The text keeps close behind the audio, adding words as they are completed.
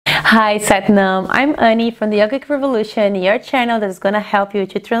Hi Satnam, I'm Annie from the Yogic Revolution, your channel that is going to help you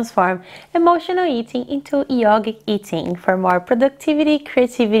to transform emotional eating into yogic eating for more productivity,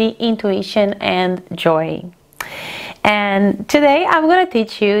 creativity, intuition, and joy. And today I'm going to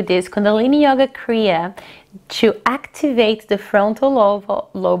teach you this Kundalini Yoga Kriya to activate the frontal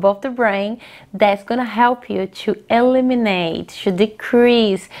lobe of the brain that's going to help you to eliminate, to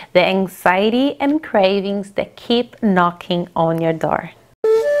decrease the anxiety and cravings that keep knocking on your door.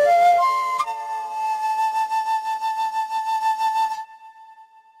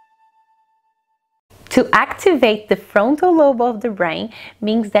 To activate the frontal lobe of the brain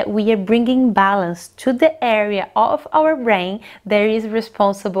means that we are bringing balance to the area of our brain that is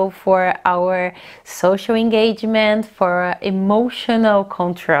responsible for our social engagement, for emotional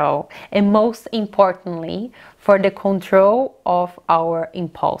control, and most importantly, for the control of our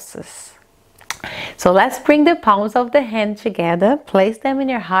impulses. So let's bring the palms of the hand together, place them in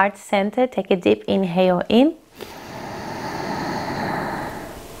your heart center, take a deep inhale in.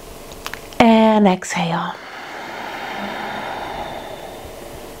 And exhale.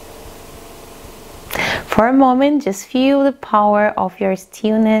 For a moment, just feel the power of your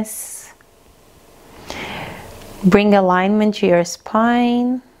stillness. Bring alignment to your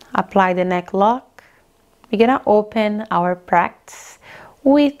spine. Apply the neck lock. We're gonna open our practice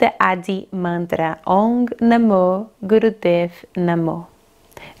with the Adi mantra Om Namo Gurudev Namo,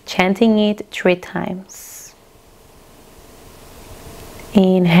 chanting it 3 times.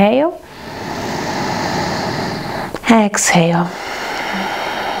 Inhale. Exhale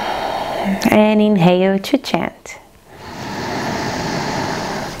and inhale to chant.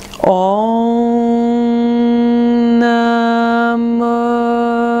 Om Namo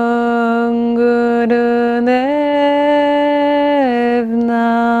Gurudev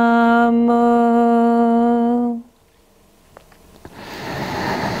Namo.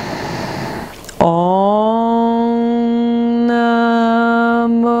 Om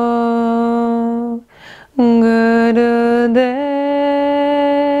Namo Gurudev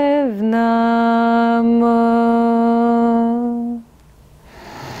Namo.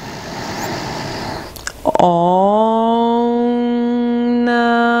 Om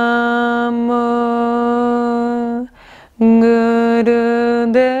Namo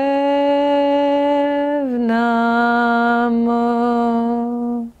Gurudev Namo.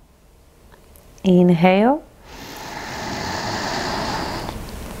 Inhale.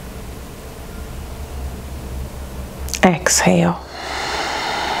 Exhale.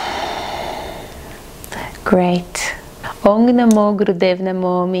 Great. Om Namo Gurudev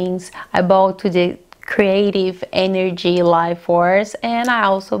Namo means I bow to the creative energy, life force, and I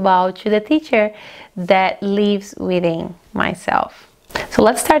also bow to the teacher that lives within myself. So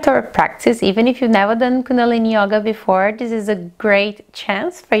let's start our practice. Even if you've never done Kundalini Yoga before, this is a great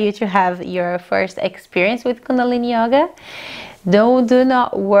chance for you to have your first experience with Kundalini Yoga. Do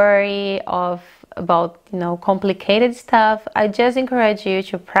not worry about complicated stuff. I just encourage you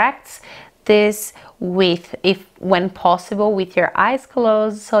to practice this when possible with your eyes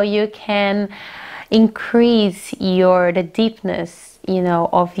closed, so you can increase the deepness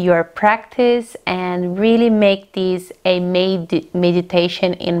of your practice and really make this a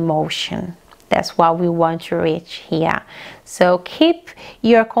meditation in motion. That's what we want to reach here. So keep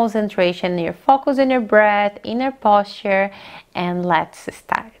your concentration, your focus on your breath, inner posture, and let's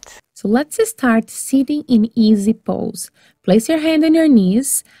start. So let's start sitting in easy pose. Place your hand on your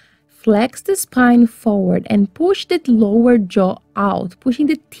knees, flex the spine forward and push the lower jaw out, pushing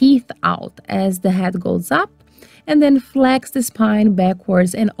the teeth out as the head goes up, and then flex the spine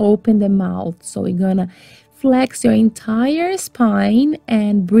backwards and open the mouth. So we're gonna flex your entire spine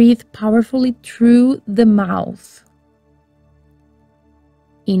and breathe powerfully through the mouth.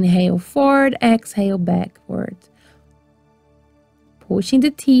 Inhale forward, exhale backward. Pushing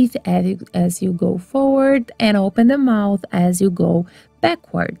the teeth as you go forward and open the mouth as you go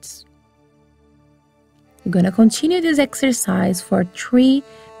backwards. You're going to continue this exercise for 3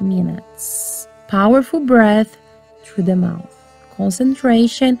 minutes. Powerful breath through the mouth.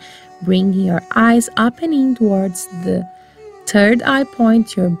 Concentration, bringing your eyes up and in towards the third eye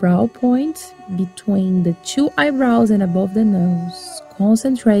point, your brow point, between the 2 eyebrows and above the nose.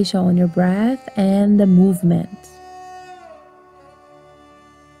 Concentration on your breath and the movement.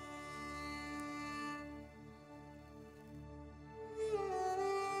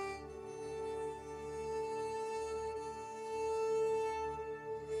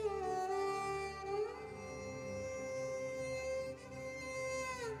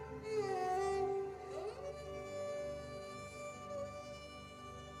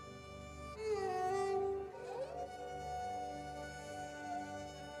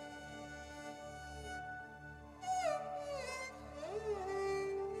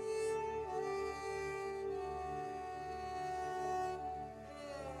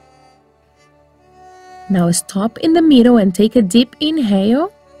 Now stop in the middle and take a deep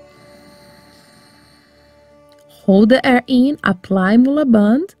inhale. Hold the air in, apply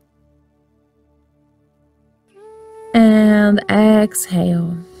MULABANDH, and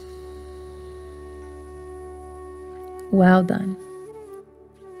exhale. Well done.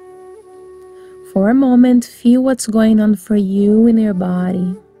 For a moment, feel what's going on for you in your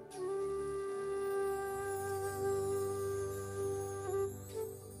body.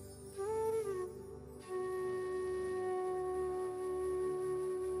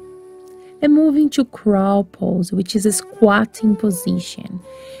 And moving to crawl pose, which is a squatting position.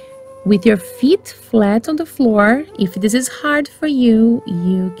 With your feet flat on the floor, if this is hard for you,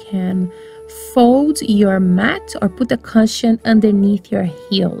 you can fold your mat or put a cushion underneath your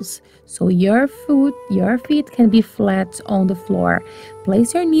heels. So your feet can be flat on the floor.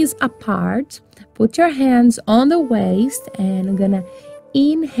 Place your knees apart, put your hands on the waist, and I'm gonna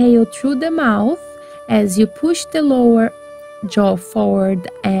inhale through the mouth as you push the lower jaw forward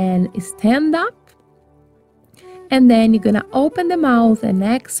and stand up. And then you're gonna open the mouth and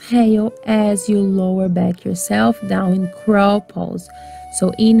exhale as you lower back yourself down in crawl pose.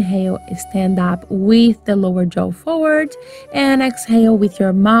 So inhale, stand up with the lower jaw forward, and exhale with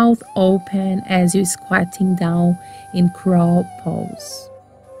your mouth open as you're squatting down in crawl pose.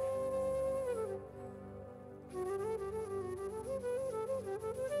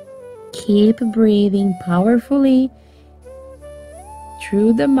 Keep breathing powerfully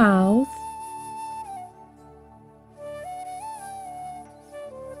through the mouth.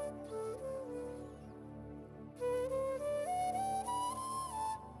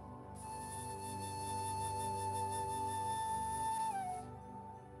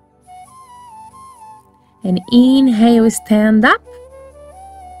 And inhale, stand up.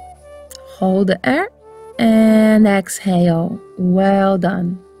 Hold the air and exhale. Well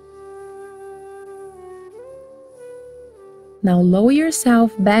done. Now lower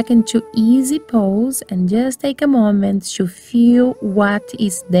yourself back into easy pose and just take a moment to feel what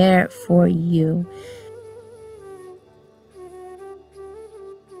is there for you.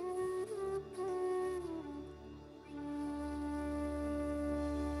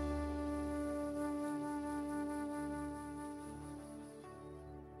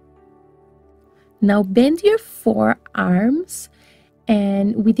 Now bend your forearms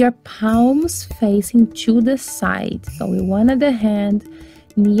and with your palms facing to the side. So we want the hand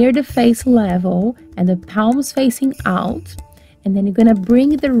near the face level and the palms facing out. And then you're gonna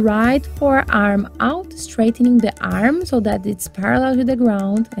bring the right forearm out, straightening the arm so that it's parallel to the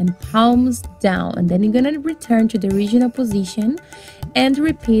ground, and palms down. And then you're gonna return to the original position and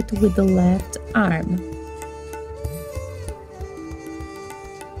repeat with the left arm.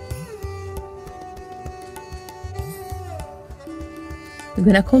 You're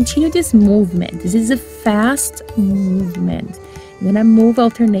gonna continue this movement. This is a fast movement. You're gonna move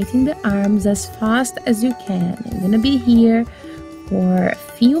alternating the arms as fast as you can. You're gonna be here for a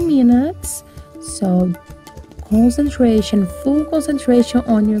few minutes. So concentration, full concentration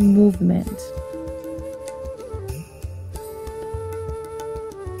on your movement.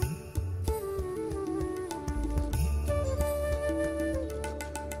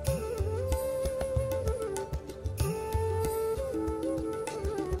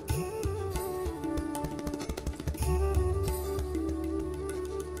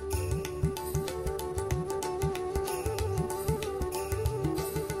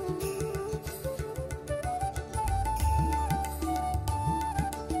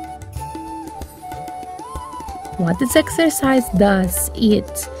 What this exercise does,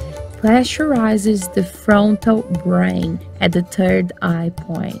 it pressurizes the frontal brain at the third eye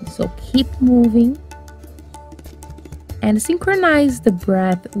point. So keep moving and synchronize the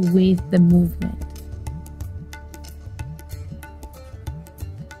breath with the movement.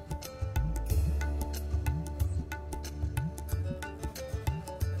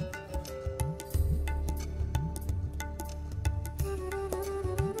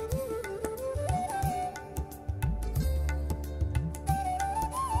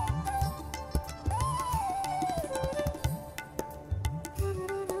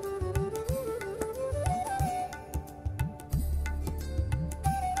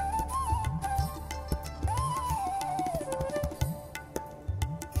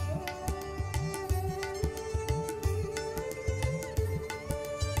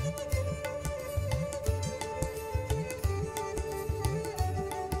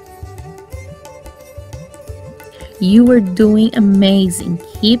 You are doing amazing.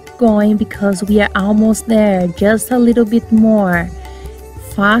 Keep going because we are almost there. Just a little bit more.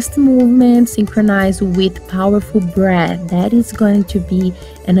 fast movement synchronized with powerful breath. That is going to be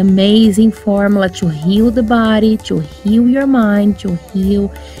an amazing formula to heal the body, to heal your mind, to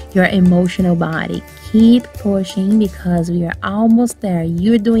heal your emotional body. Keep pushing because we are almost there.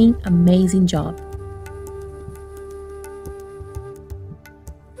 You're doing an amazing job.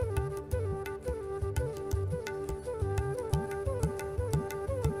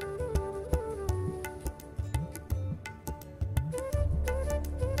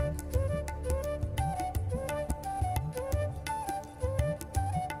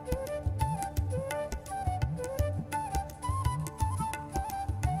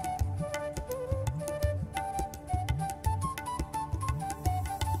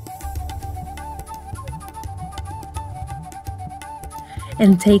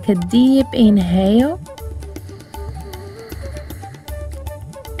 And take a deep inhale.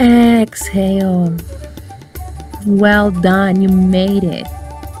 Exhale. Well done, you made it.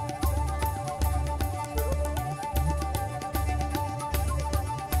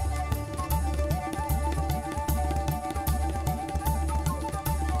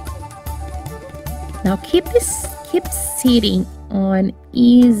 Now keep sitting on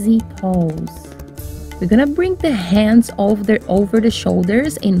easy pose. We're gonna bring the hands over the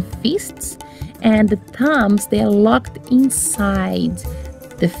shoulders in fists, and the thumbs, they are locked inside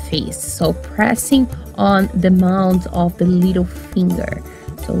the fist, so pressing on the mount of the little finger.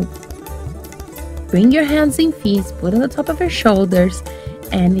 So bring your hands in fists, put on the top of your shoulders,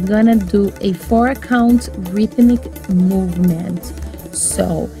 and you're gonna do a 4-count rhythmic movement.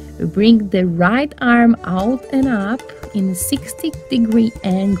 So we bring the right arm out and up in a 60-degree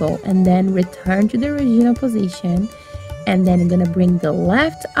angle, and then return to the original position. And then you're gonna bring the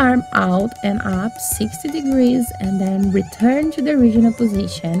left arm out and up 60 degrees, and then return to the original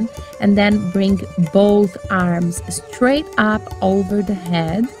position. And then bring both arms straight up over the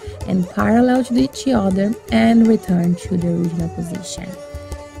head and parallel to each other, and return to the original position.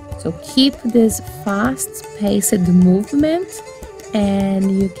 So keep this fast-paced movement,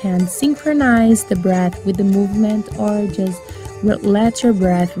 and you can synchronize the breath with the movement, or just let your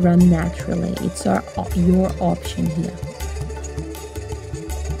breath run naturally. It's your option here.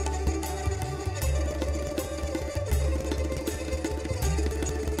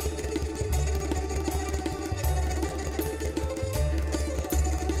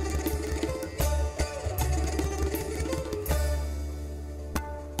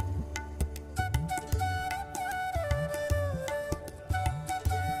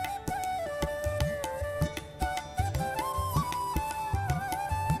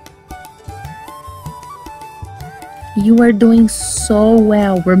 You are doing so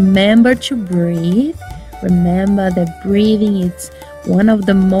well. Remember to breathe. Remember that breathing is one of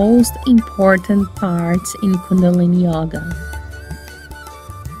the most important parts in Kundalini Yoga.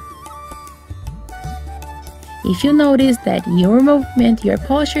 If you notice that your movement, your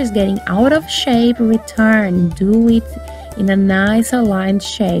posture is getting out of shape, return. Do it in a nice aligned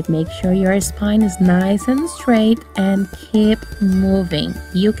shape. Make sure your spine is nice and straight, and keep moving.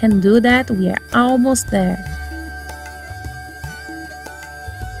 You can do that. We are almost there.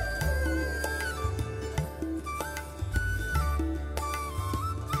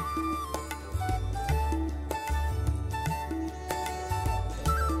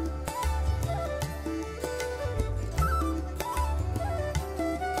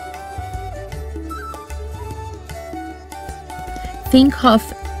 Think of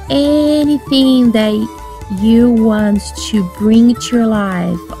anything that you want to bring to your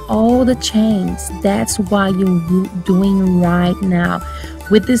life, all the change. That's what you're doing right now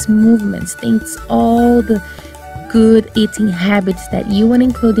with these movements. Think all the good eating habits that you want to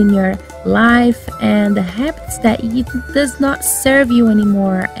include in your life, and the habits that it does not serve you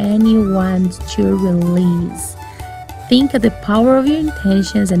anymore and you want to release. Think of the power of your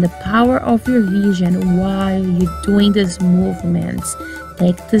intentions and the power of your vision while you're doing these movements.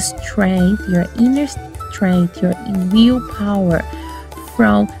 Take the strength, your inner strength, your willpower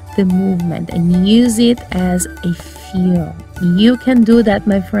from the movement, and use it as a fuel. You can do that,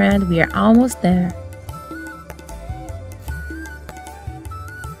 my friend. We are almost there.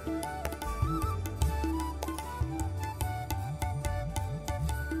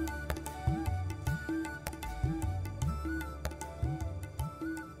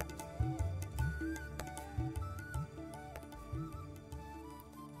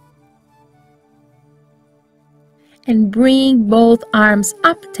 And bring both arms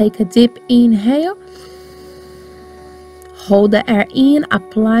up. Take a deep inhale. Hold the air in.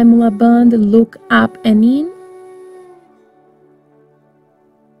 Apply MULABANDH. Look up and in.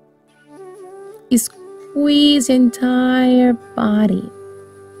 Squeeze your entire body.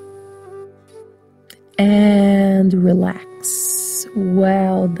 And relax.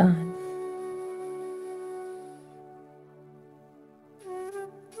 Well done.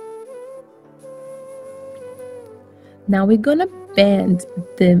 Now we're gonna bend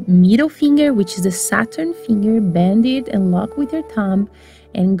the middle finger, which is the Saturn finger. Bend it and lock with your thumb,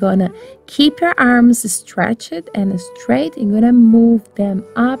 and gonna keep your arms stretched and straight. You're gonna move them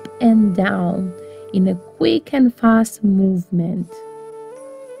up and down in a quick and fast movement.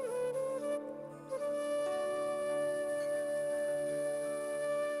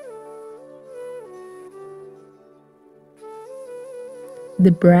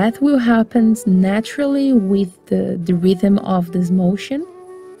 The breath will happen naturally with the rhythm of this motion.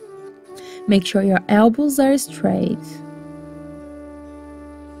 Make sure your elbows are straight.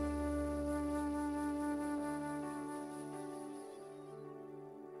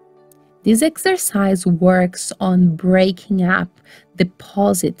 This exercise works on breaking up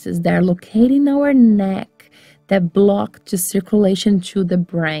deposits that are located in our neck that block the circulation to the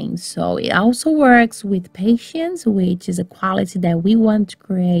brain. So it also works with patience, which is a quality that we want to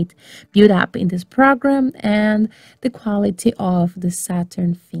create, build up in this program, and the quality of the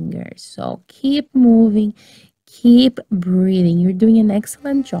Saturn fingers. So keep moving, keep breathing. You're doing an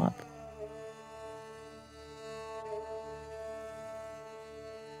excellent job.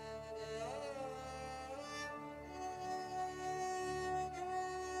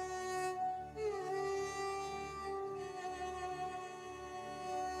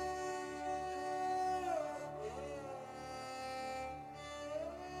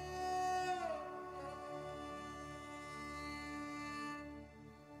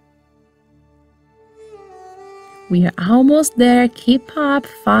 We are almost there. Keep up,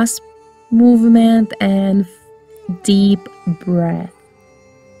 fast movement and deep breath.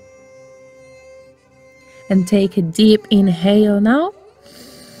 And take a deep inhale now.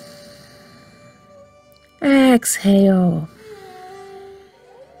 Exhale.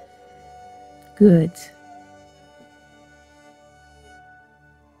 Good.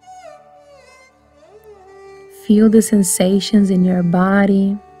 Feel the sensations in your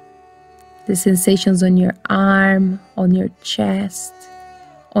body. The sensations on your arm, on your chest,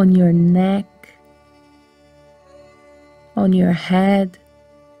 on your neck, on your head.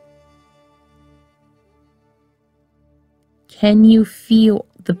 Can you feel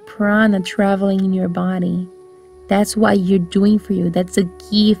the prana traveling in your body? That's what you're doing for you. That's a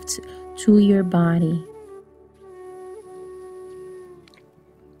gift to your body.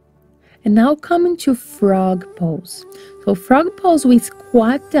 And now coming to frog pose. So frog pose, we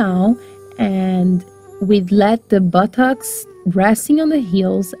squat down and we let the buttocks resting on the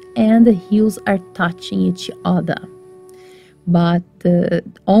heels and the heels are touching each other. But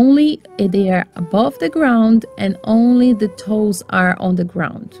only they are above the ground and only the toes are on the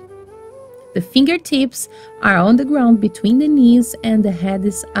ground. The fingertips are on the ground between the knees and the head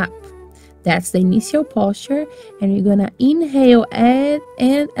is up. That's the initial posture, and you're gonna inhale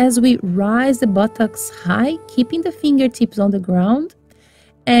and as we rise the buttocks high, keeping the fingertips on the ground,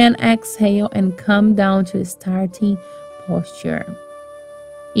 and exhale and come down to the starting posture.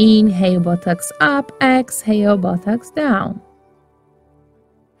 Inhale, buttocks up, exhale, buttocks down.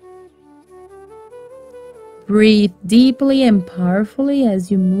 Breathe deeply and powerfully as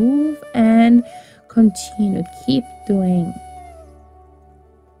you move and continue. Keep doing.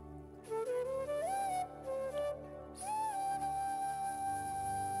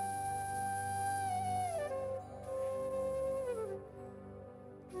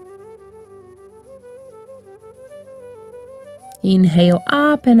 Inhale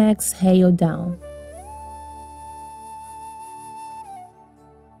up and exhale down.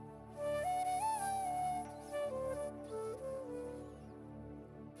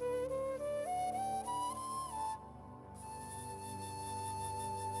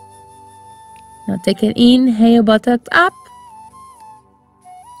 Now take an inhale, buttocks up.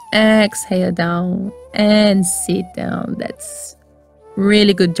 Exhale down and sit down. That's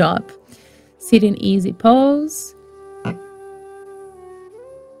really good job. Sit in easy pose.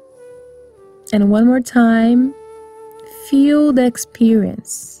 And one more time, feel the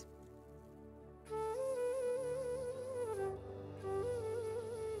experience.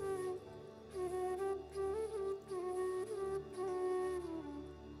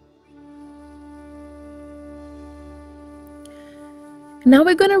 Now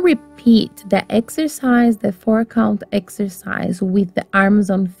we're going to repeat the exercise, the 4-count exercise with the arms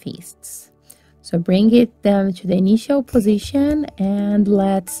on fists. So bring it down to the initial position and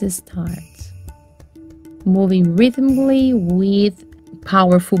let's start. Moving rhythmically with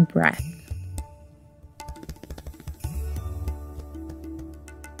powerful breath.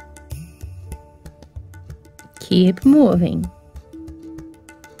 Keep moving.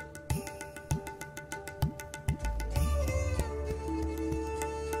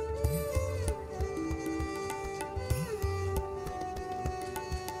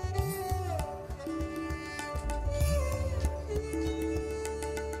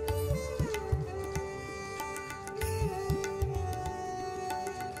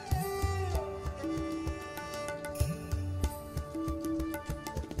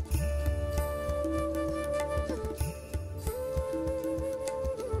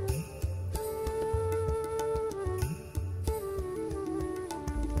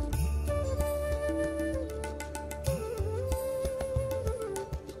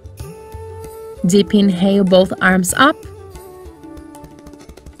 Deep inhale, both arms up.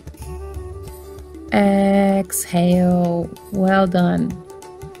 Exhale. Well done.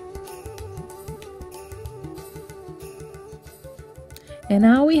 And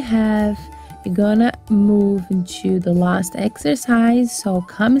now we're gonna move into the last exercise. So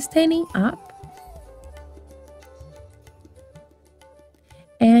come standing up.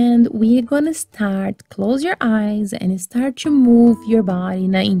 And we're gonna start, close your eyes and start to move your body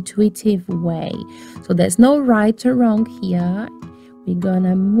in an intuitive way. So there's no right or wrong here. We're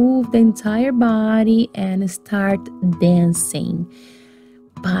gonna move the entire body and start dancing.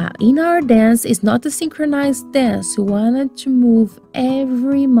 But in our dance, it's not a synchronized dance. We wanted to move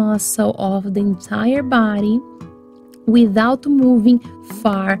every muscle of the entire body without moving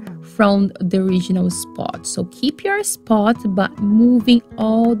far from the original spot. So keep your spot, but moving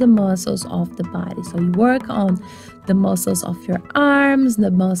all the muscles of the body. So you work on the muscles of your arms, the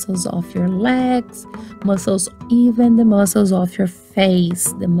muscles of your legs, muscles, even the muscles of your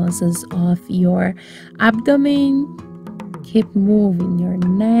face, the muscles of your abdomen. Keep moving your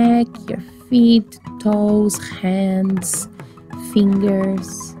neck, your feet, toes, hands,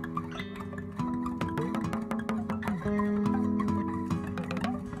 fingers.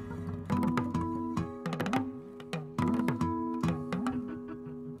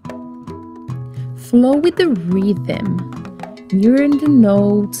 Flow with the rhythm, mirroring the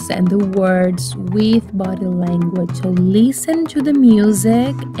notes and the words with body language. So listen to the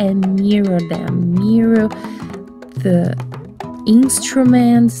music and mirror them. Mirror the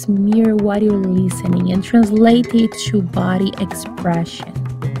instruments, mirror what you're listening and translate it to body expression.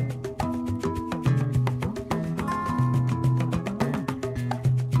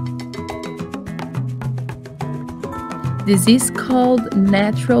 This is called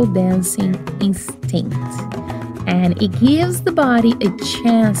natural dancing instinct, and it gives the body a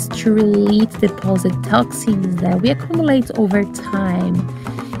chance to release deposit toxins that we accumulate over time.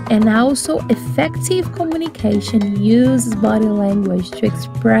 And also, effective communication uses body language to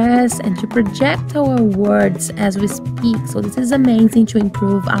express and to project our words as we speak. So this is amazing to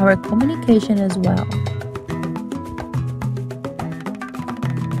improve our communication as well.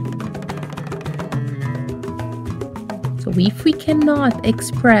 So if we cannot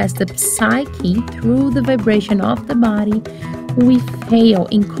express the psyche through the vibration of the body, we fail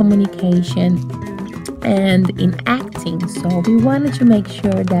in communication and in acting. So we wanted to make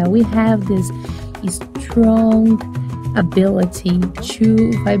sure that we have this strong ability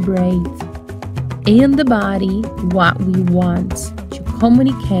to vibrate in the body what we want to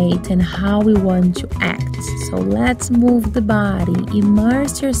communicate and how we want to act. So let's move the body,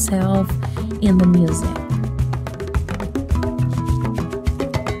 immerse yourself in the music.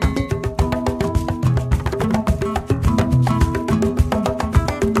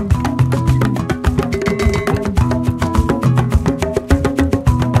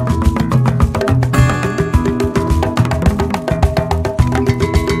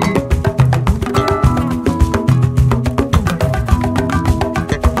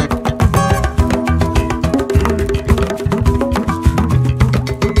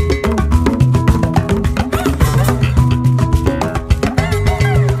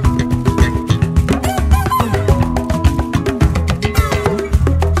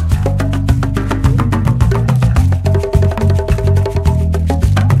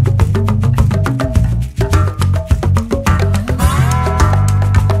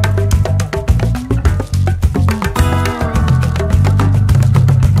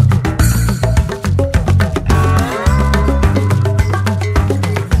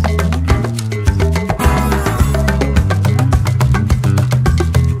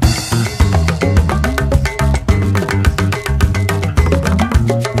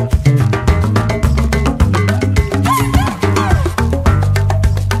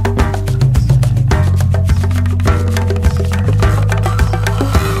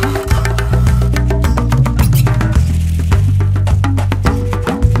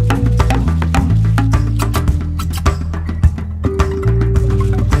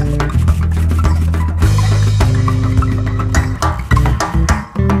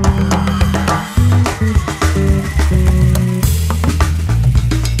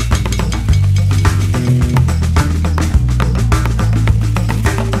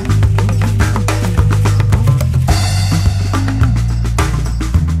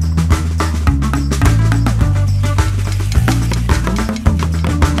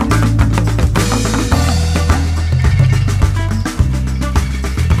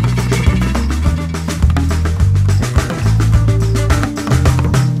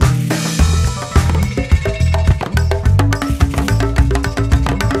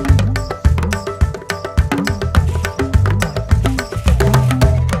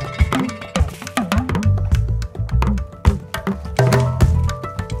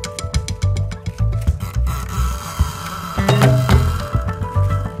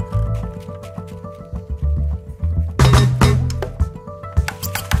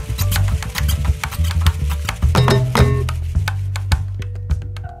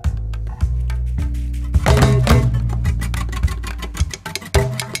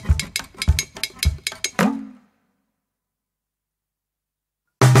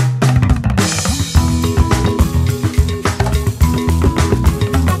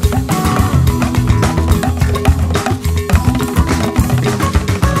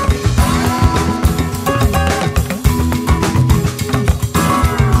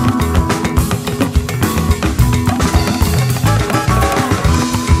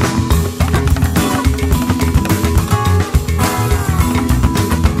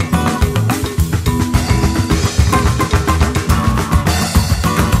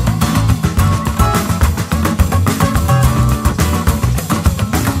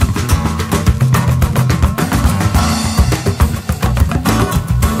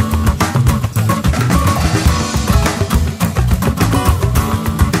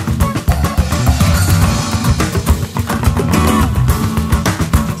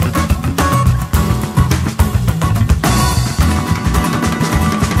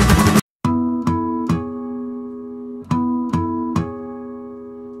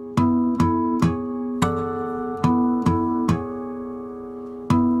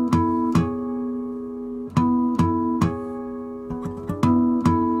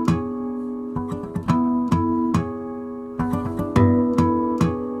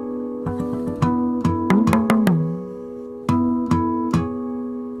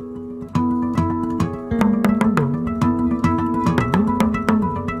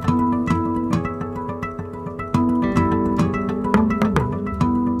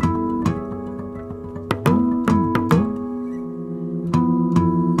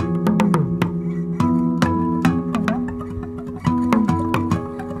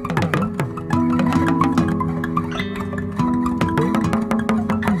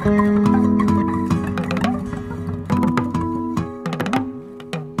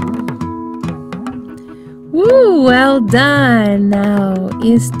 Woo, well done. Now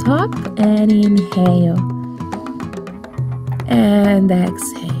stop and inhale. And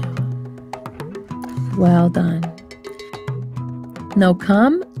exhale. Well done. Now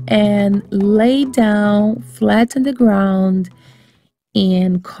come and lay down flat on the ground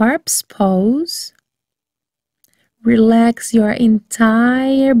in corpse pose. Relax your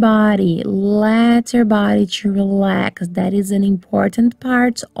entire body. Let your body to relax. That is an important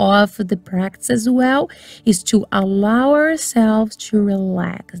part of the practice as well, is to allow ourselves to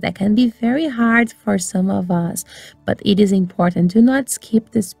relax. That can be very hard for some of us, but it is important. Do not skip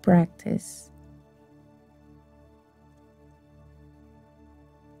this practice.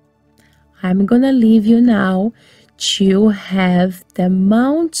 I'm gonna leave you now to have the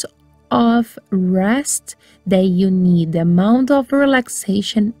amount of rest that you need, the amount of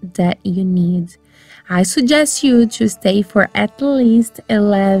relaxation that you need. I suggest you to stay for at least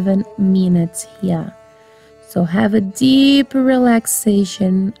 11 minutes here. So have a deep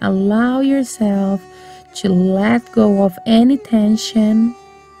relaxation. Allow yourself to let go of any tension.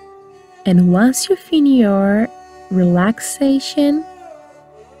 And once you finish your relaxation,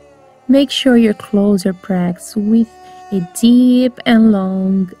 make sure you close your practice with a deep and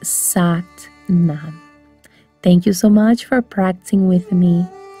long Sat Nam. Thank you so much for practicing with me.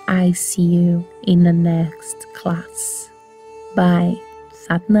 I see you in the next class. Bye.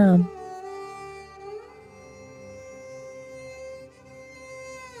 Sat Nam.